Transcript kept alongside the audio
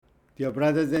Dear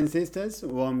brothers and sisters,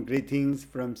 warm greetings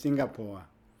from Singapore.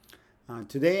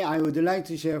 Today I would like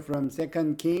to share from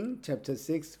 2 Kings chapter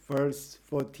 6 verse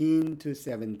 14 to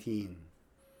 17.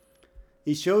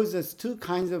 It shows us two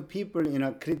kinds of people in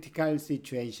a critical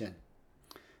situation.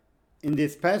 In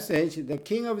this passage, the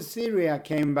king of Syria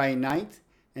came by night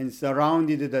and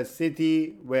surrounded the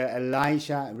city where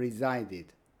Elisha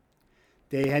resided.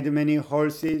 They had many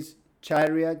horses,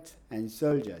 chariots, and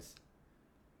soldiers.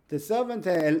 The servant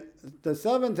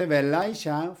of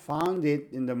Elisha found it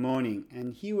in the morning,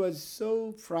 and he was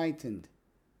so frightened,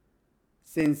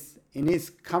 since in his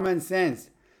common sense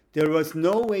there was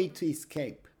no way to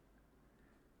escape.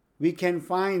 We can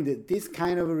find this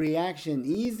kind of reaction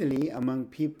easily among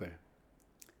people.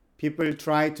 People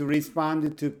try to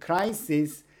respond to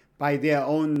crisis by their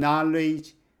own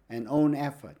knowledge and own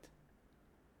effort.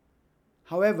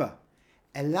 However,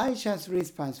 Elisha's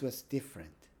response was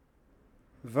different.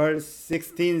 Verse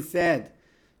 16 said,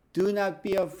 "Do not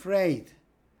be afraid,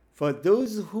 for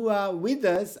those who are with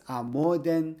us are more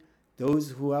than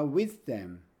those who are with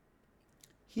them."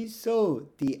 He saw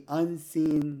the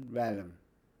unseen realm.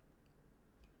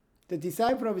 The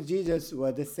disciples of Jesus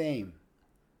were the same.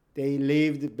 They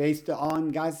lived based on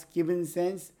God's given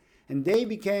sense, and they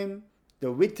became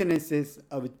the witnesses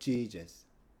of Jesus.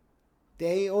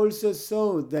 They also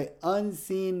saw the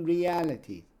unseen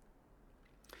reality.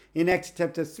 In Acts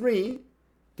chapter 3,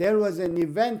 there was an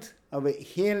event of a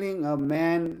healing a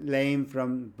man lame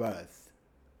from birth.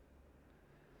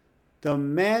 The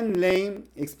man lame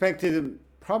expected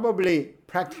probably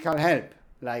practical help,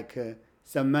 like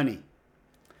some money.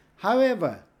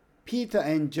 However, Peter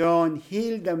and John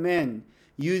healed the man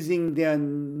using their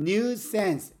new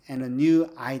sense and a new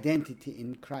identity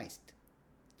in Christ.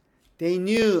 They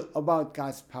knew about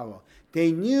God's power.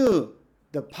 They knew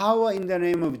the power in the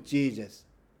name of Jesus.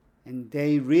 And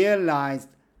they realized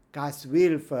God's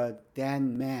will for that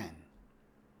man.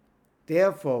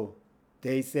 Therefore,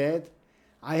 they said,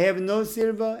 "I have no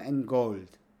silver and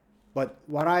gold, but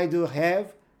what I do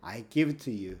have, I give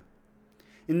to you.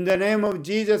 In the name of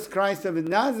Jesus Christ of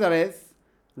Nazareth,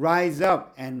 rise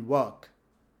up and walk."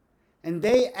 And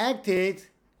they acted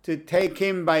to take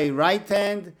him by right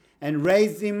hand and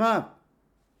raise him up.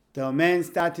 The man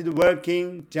started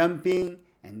working, jumping,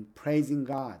 and praising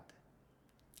God.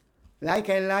 Like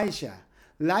Elisha,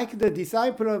 like the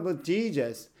disciple of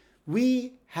Jesus,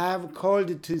 we have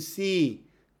called to see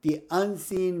the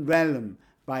unseen realm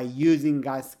by using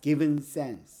God's given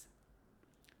sense.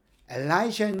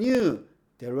 Elisha knew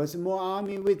there was more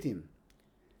army with him.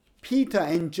 Peter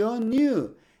and John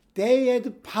knew they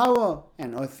had power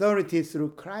and authority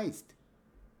through Christ.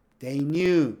 They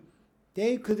knew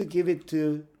they could give it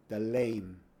to the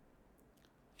lame.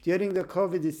 During the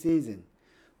COVID season,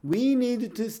 we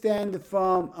need to stand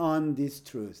firm on this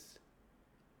truth.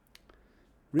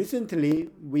 Recently,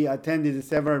 we attended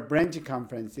several branch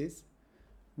conferences.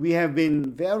 We have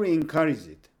been very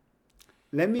encouraged.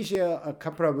 Let me share a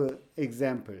couple of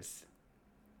examples.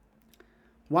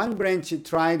 One branch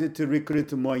tried to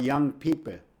recruit more young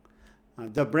people.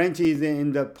 The branch is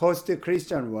in the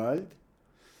post-Christian world.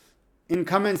 In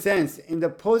common sense, in the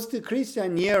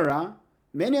post-Christian era,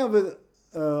 many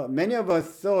of us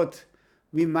thought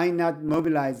we might not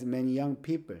mobilize many young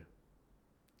people.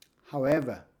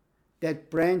 However, that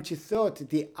branch thought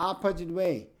the opposite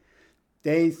way.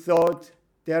 They thought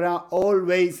there are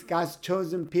always God's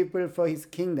chosen people for His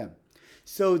kingdom.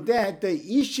 So that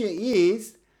the issue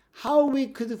is how we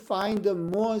could find a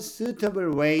more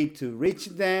suitable way to reach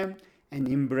them and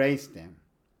embrace them.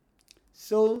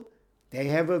 So they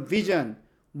have a vision.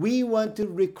 We want to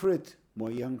recruit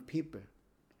more young people.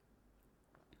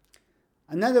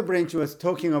 Another branch was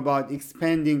talking about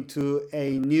expanding to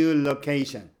a new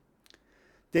location.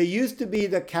 They used to be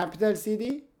the capital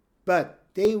city, but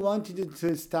they wanted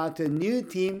to start a new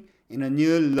team in a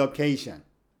new location.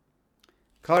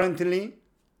 Currently,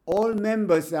 all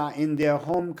members are in their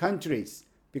home countries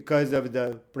because of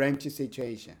the branch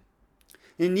situation.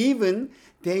 And even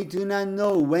they do not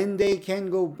know when they can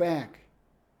go back.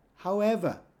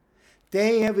 However,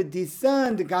 they have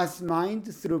discerned God's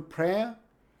mind through prayer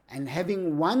and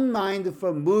having one mind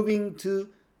for moving to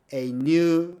a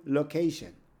new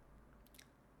location.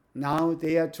 Now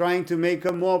they are trying to make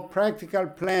a more practical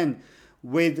plan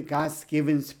with God's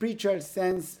given spiritual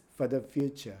sense for the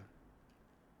future.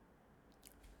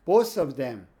 Both of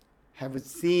them have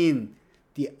seen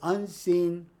the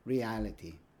unseen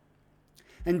reality.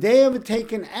 And they have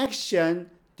taken action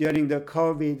during the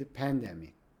COVID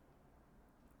pandemic.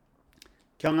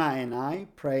 Kyung-ah and I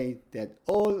pray that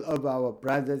all of our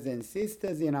brothers and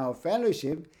sisters in our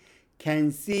fellowship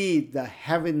can see the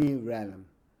heavenly realm.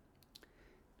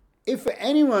 If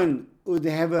anyone would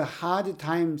have a hard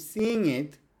time seeing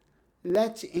it,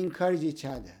 let's encourage each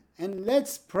other and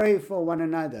let's pray for one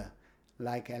another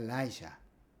like Elijah.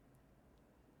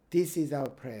 This is our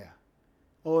prayer.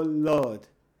 Oh Lord,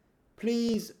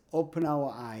 please open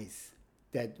our eyes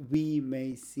that we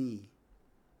may see.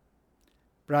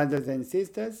 Brothers and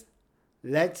sisters,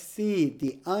 let's see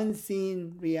the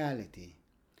unseen reality.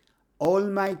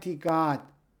 Almighty God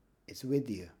is with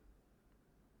you.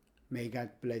 May God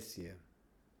bless you.